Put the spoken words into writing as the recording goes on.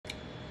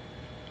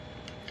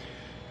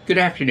Good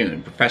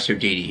afternoon, Professor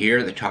Dede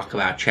here to talk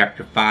about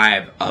Chapter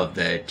 5 of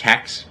the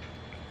text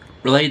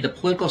related to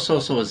political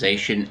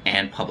socialization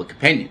and public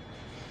opinion.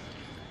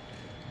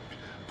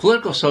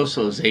 Political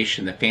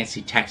socialization, the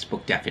fancy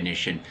textbook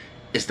definition,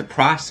 is the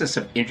process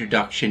of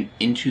introduction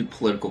into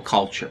political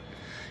culture.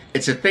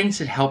 It's the things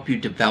that help you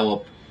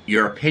develop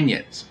your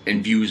opinions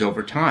and views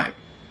over time.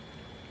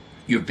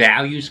 Your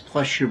values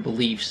plus your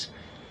beliefs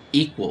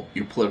equal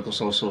your political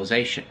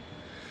socialization.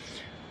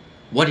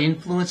 What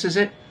influences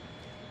it?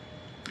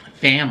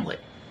 Family,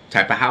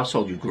 type of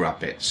household you grew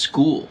up in,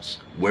 schools,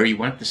 where you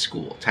went to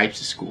school, types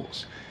of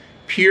schools,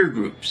 peer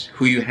groups,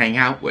 who you hang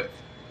out with,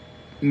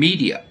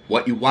 media,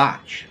 what you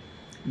watch,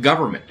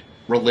 government,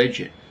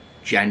 religion,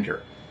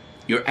 gender,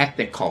 your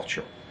ethnic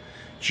culture,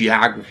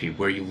 geography,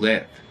 where you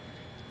live,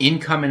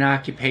 income and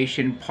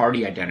occupation,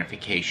 party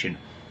identification,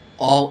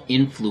 all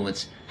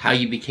influence how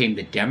you became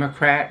the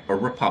Democrat or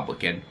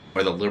Republican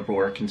or the liberal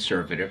or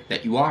conservative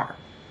that you are.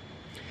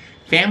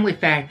 Family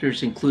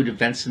factors include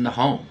events in the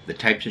home, the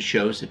types of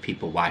shows that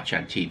people watch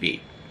on TV,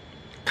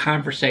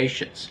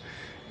 conversations,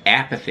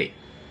 apathy,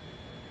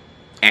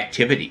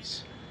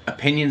 activities,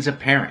 opinions of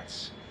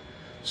parents.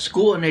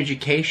 School and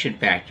education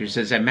factors,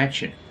 as I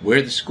mentioned,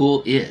 where the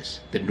school is,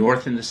 the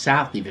North and the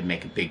South even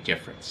make a big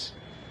difference.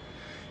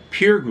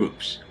 Peer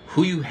groups,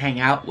 who you hang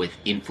out with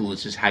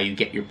influences how you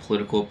get your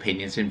political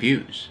opinions and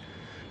views.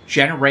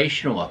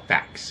 Generational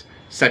effects,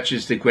 such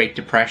as the Great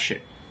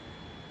Depression,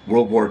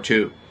 World War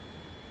II,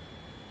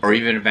 or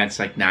even events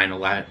like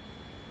 9/11.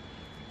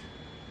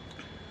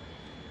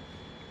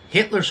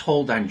 Hitler's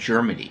hold on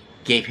Germany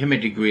gave him a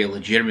degree of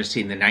legitimacy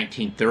in the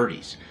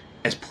 1930s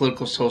as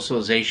political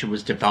socialization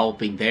was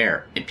developing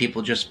there and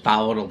people just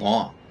followed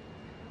along.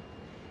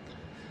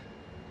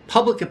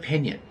 Public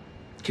opinion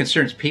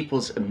concerns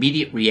people's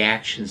immediate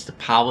reactions to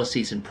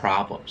policies and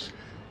problems.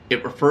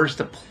 It refers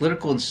to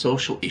political and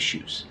social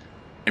issues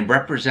and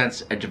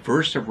represents a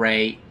diverse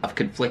array of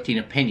conflicting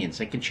opinions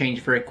that can change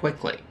very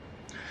quickly.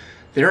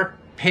 Their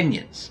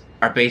opinions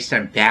are based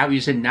on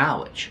values and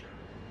knowledge,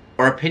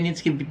 or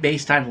opinions can be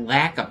based on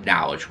lack of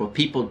knowledge, what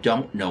people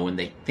don't know and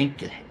they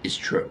think is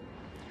true.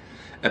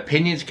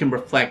 Opinions can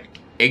reflect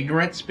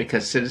ignorance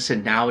because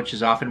citizen knowledge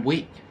is often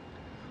weak,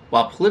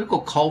 while political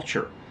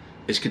culture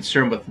is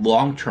concerned with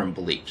long-term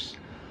beliefs.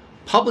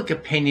 Public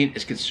opinion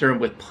is concerned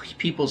with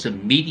people's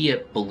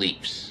immediate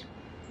beliefs.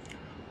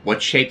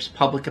 What shapes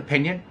public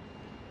opinion?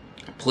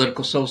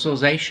 Political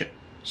socialization,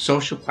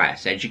 social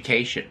class,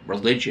 education,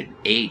 religion,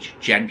 age,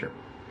 gender.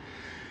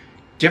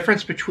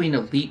 Difference between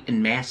elite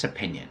and mass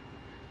opinion.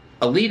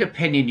 Elite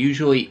opinion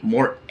usually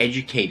more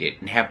educated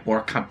and have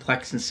more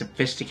complex and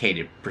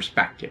sophisticated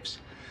perspectives.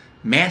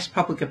 Mass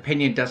public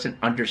opinion doesn't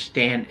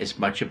understand as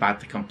much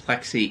about the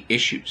complexity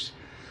issues,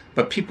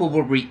 but people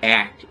will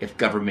react if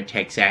government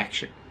takes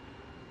action.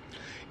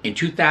 In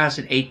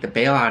 2008, the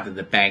bailout of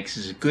the banks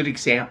is a good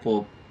example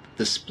of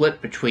the split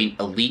between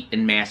elite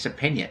and mass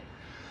opinion.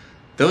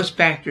 Those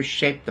factors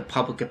shape the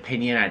public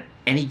opinion on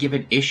any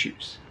given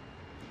issues.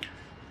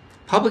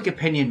 Public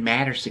opinion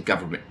matters to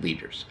government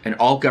leaders, and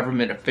all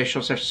government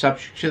officials are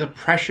subject to the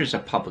pressures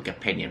of public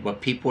opinion,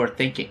 what people are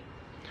thinking.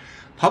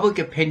 Public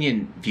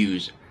opinion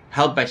views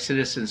held by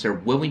citizens are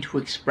willing to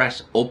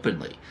express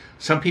openly.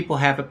 Some people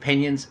have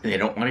opinions and they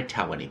don't want to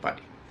tell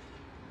anybody.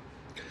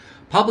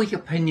 Public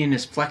opinion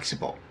is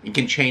flexible and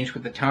can change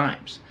with the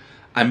times.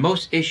 On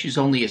most issues,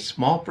 only a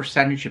small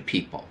percentage of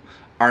people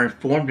are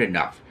informed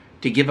enough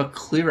to give a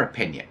clear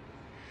opinion.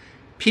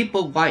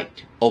 People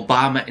liked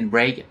Obama and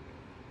Reagan,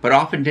 but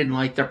often didn't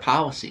like their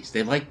policies.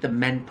 They liked the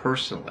men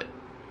personally.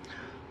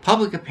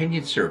 Public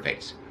opinion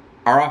surveys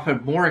are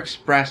often more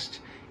expressed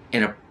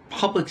in a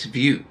public's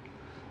view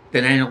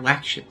than in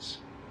elections.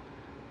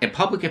 In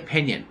public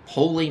opinion,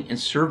 polling and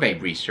survey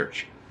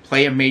research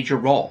play a major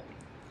role.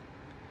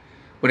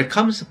 When it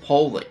comes to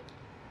polling,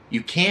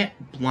 you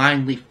can't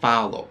blindly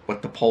follow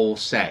what the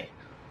polls say.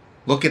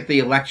 Look at the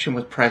election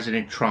with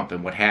President Trump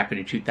and what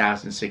happened in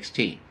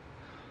 2016.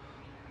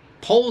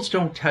 Polls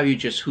don't tell you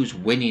just who's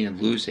winning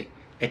and losing.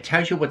 It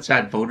tells you what's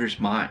on voters'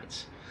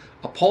 minds.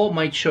 A poll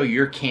might show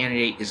your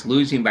candidate is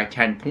losing by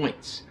 10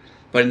 points,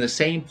 but in the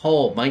same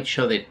poll might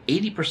show that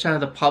 80%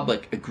 of the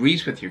public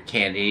agrees with your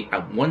candidate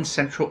on one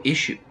central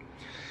issue.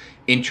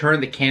 In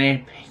turn, the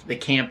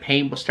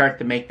campaign will start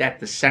to make that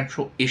the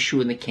central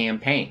issue in the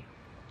campaign.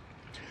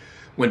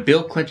 When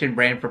Bill Clinton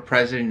ran for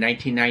president in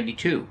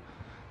 1992,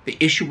 the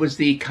issue was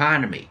the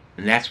economy,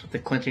 and that's what the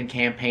Clinton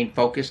campaign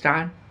focused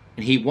on,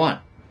 and he won.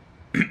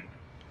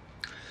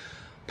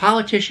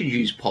 Politicians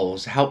use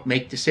polls to help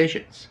make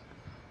decisions.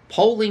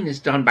 Polling is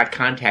done by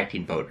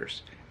contacting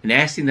voters and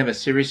asking them a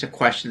series of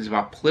questions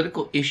about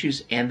political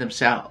issues and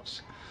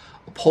themselves.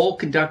 A poll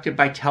conducted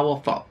by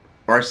telephone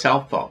or a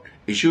cell phone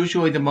is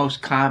usually the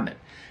most common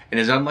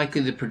and is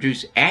unlikely to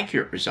produce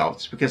accurate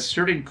results because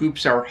certain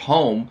groups are at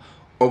home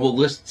or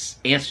will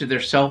answer their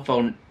cell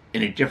phone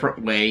in a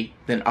different way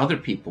than other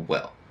people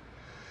will.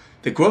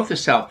 The growth of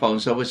cell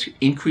phones, though, has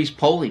increased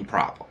polling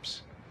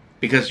problems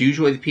because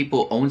usually the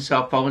people who own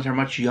cell phones are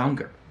much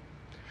younger.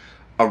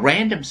 a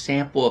random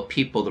sample of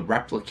people to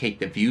replicate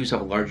the views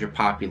of a larger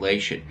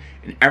population,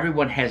 and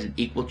everyone has an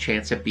equal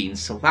chance of being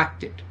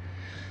selected.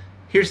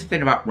 Here's the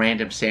thing about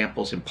random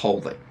samples in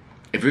polling.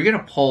 If you're going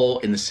to poll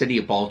in the city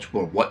of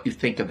Baltimore what you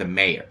think of the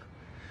mayor,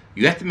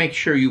 you have to make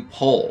sure you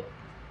poll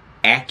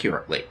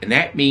accurately, and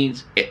that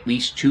means at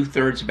least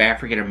 2/3 of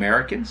African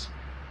Americans.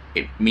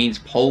 It means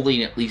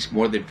polling at least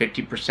more than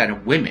 50%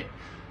 of women.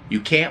 You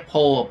can't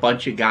poll a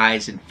bunch of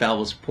guys in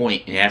Fells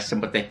Point and ask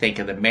them what they think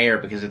of the mayor,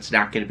 because it's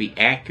not going to be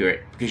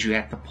accurate, because you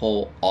have to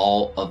poll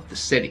all of the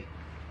city.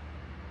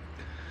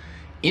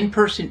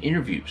 In-person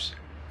interviews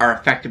are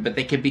effective, but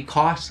they can be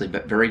costly,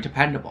 but very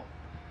dependable.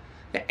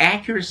 The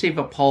accuracy of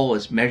a poll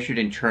is measured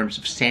in terms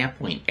of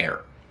sampling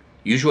error,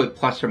 usually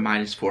plus or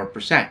minus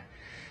 4%.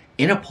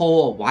 In a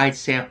poll, a wide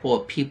sample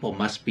of people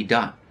must be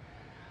done.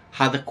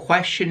 How the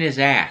question is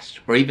asked,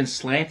 or even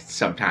slanted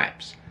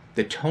sometimes,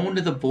 the tone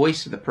of the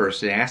voice of the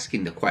person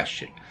asking the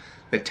question,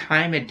 the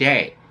time of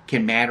day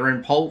can matter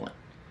in polling.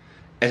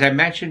 As I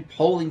mentioned,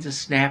 polling is a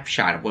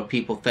snapshot of what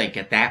people think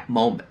at that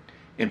moment,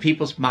 and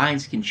people's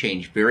minds can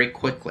change very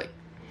quickly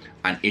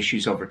on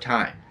issues over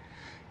time.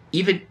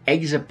 Even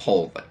exit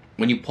polling,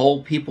 when you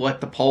poll people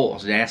at the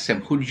polls and ask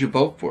them, who did you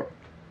vote for,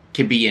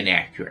 can be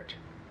inaccurate.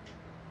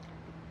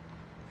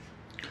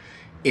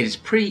 It is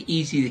pretty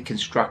easy to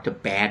construct a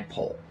bad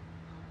poll,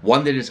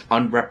 one that is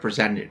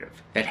unrepresentative,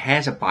 that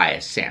has a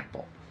biased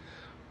sample.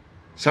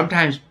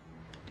 Sometimes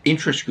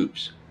interest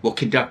groups will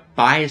conduct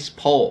biased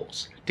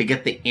polls to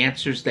get the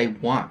answers they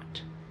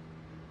want.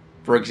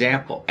 For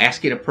example,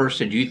 asking a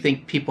person, do you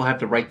think people have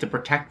the right to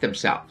protect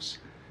themselves?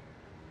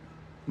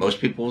 Most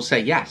people will say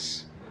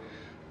yes.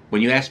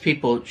 When you ask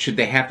people, should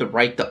they have the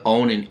right to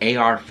own an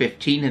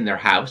AR-15 in their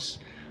house,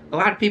 a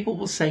lot of people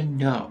will say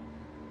no.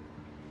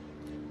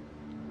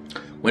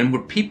 When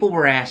people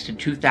were asked in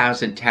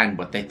 2010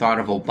 what they thought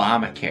of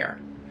Obamacare,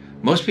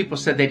 most people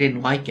said they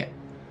didn't like it.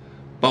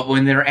 But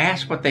when they're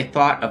asked what they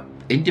thought of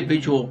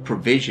individual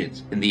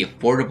provisions in the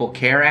Affordable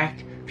Care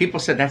Act, people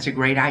said that's a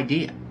great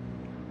idea.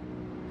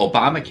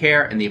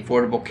 Obamacare and the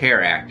Affordable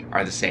Care Act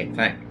are the same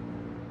thing.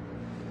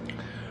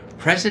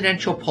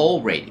 Presidential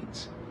poll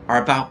ratings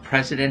are about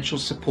presidential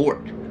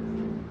support,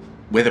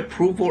 with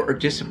approval or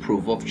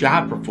disapproval of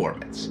job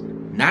performance,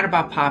 not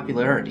about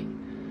popularity.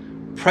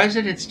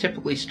 Presidents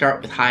typically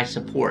start with high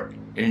support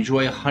and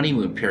enjoy a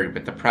honeymoon period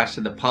with the press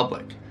and the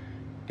public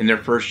in their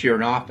first year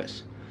in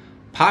office.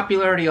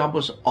 Popularity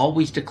almost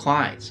always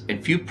declines,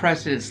 and few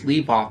presidents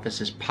leave office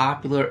as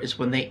popular as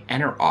when they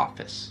enter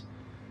office.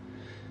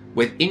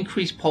 With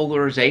increased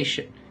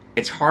polarization,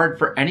 it's hard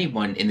for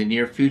anyone in the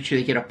near future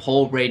to get a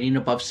poll rating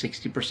above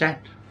 60%.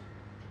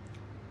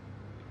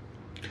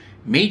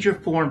 Major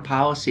foreign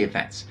policy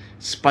events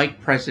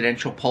spike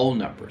presidential poll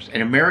numbers,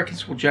 and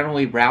Americans will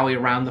generally rally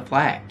around the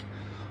flag.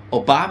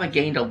 Obama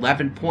gained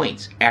 11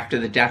 points after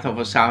the death of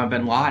Osama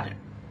bin Laden.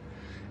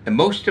 In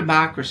most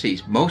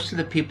democracies, most of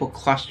the people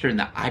cluster in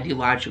the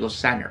ideological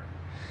center.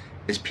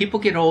 As people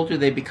get older,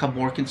 they become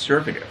more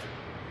conservative.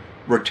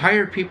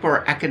 Retired people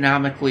are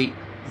economically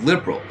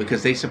liberal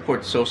because they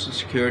support Social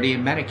Security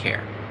and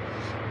Medicare,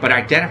 but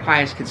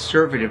identify as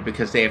conservative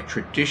because they have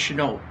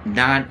traditional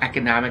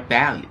non-economic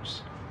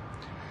values.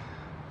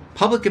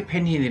 Public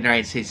opinion in the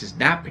United States is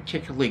not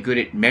particularly good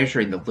at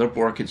measuring the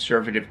liberal or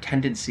conservative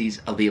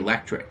tendencies of the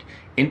electorate,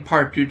 in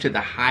part due to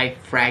the high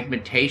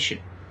fragmentation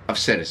of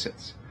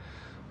citizens.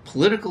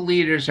 Political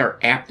leaders are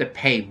apt to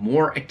pay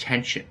more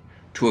attention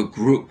to a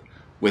group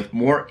with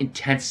more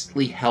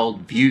intensely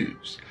held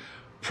views.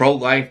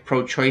 Pro-life,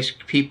 pro-choice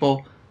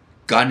people,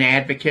 gun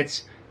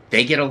advocates,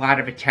 they get a lot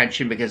of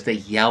attention because they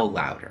yell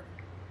louder.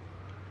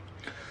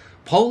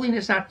 Polling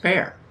is not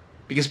fair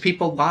because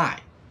people lie.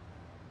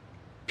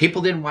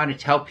 People didn't want to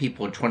tell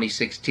people in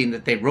 2016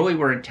 that they really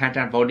were intent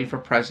on voting for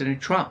President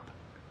Trump.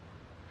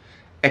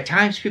 At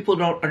times, people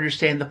don't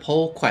understand the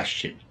poll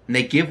question, and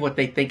they give what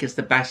they think is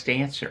the best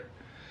answer.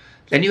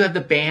 Then you have the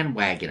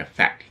bandwagon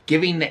effect,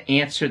 giving the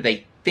answer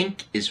they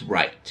think is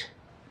right.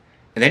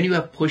 And then you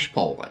have push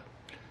polling.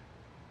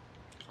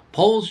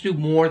 Polls do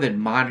more than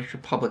monitor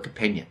public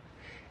opinion.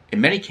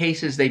 In many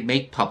cases, they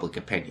make public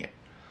opinion.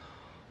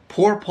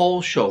 Poor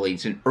poll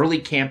showings in early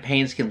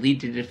campaigns can lead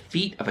to the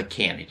defeat of a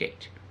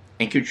candidate,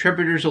 and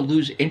contributors will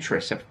lose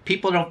interest. If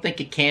people don't think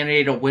a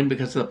candidate will win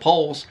because of the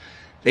polls,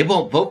 they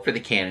won't vote for the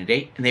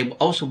candidate, and they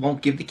also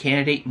won't give the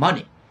candidate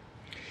money.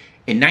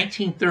 In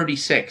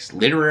 1936,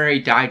 Literary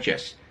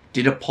Digest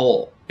did a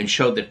poll and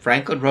showed that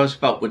Franklin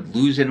Roosevelt would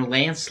lose in a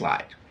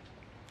landslide.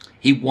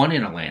 He won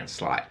in a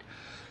landslide.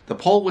 The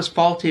poll was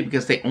faulty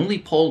because they only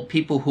polled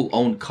people who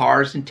owned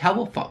cars and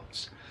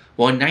telephones.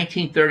 Well, in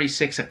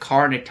 1936, a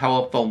car and a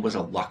telephone was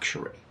a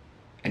luxury,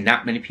 and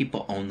not many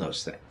people owned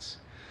those things.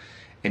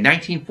 In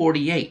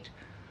 1948,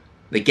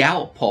 the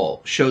Gallup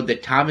poll showed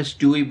that Thomas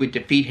Dewey would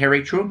defeat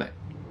Harry Truman.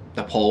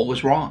 The poll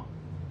was wrong.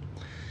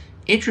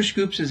 Interest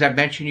groups, as I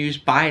mentioned, use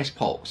bias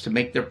polls to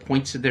make their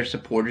points to their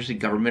supporters and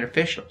government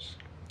officials.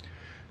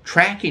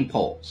 Tracking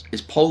polls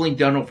is polling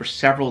done over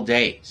several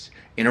days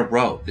in a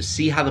row to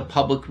see how the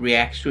public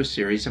reacts to a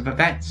series of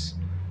events.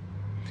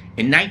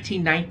 In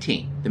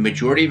 1919, the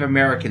majority of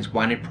Americans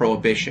wanted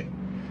prohibition.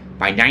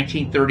 By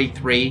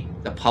 1933,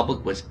 the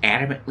public was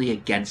adamantly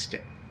against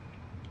it.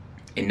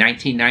 In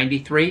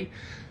 1993,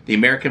 the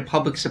American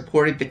public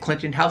supported the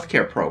Clinton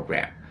healthcare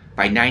program.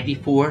 By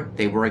 1994,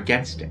 they were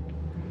against it.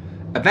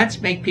 Events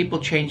make people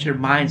change their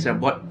minds on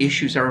what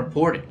issues are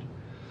important.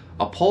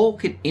 A poll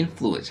can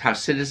influence how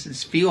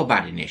citizens feel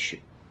about an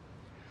issue.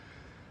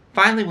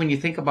 Finally, when you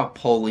think about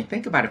polling,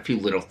 think about a few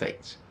little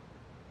things.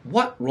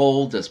 What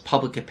role does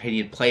public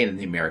opinion play in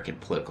the American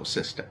political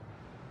system?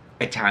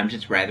 At times,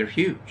 it's rather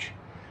huge.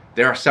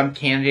 There are some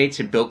candidates,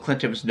 and Bill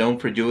Clinton was known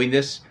for doing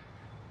this,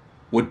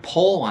 would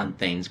poll on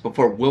things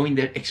before willing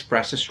to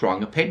express a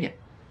strong opinion.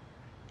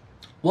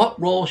 What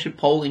role should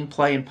polling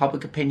play in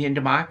public opinion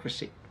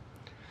democracy?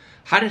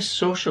 How does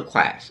social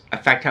class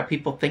affect how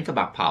people think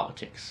about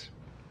politics?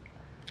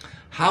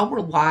 How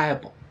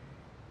reliable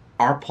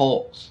are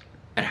polls,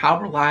 and how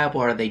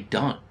reliable are they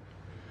done?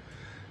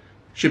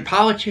 Should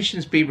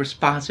politicians be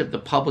responsive to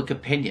public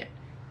opinion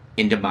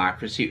in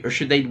democracy, or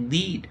should they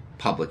lead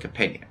public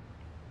opinion?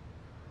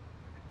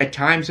 At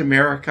times,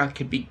 America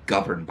can be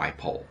governed by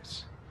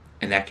polls,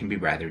 and that can be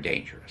rather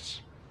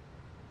dangerous.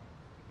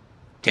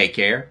 Take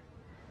care,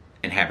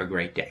 and have a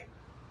great day.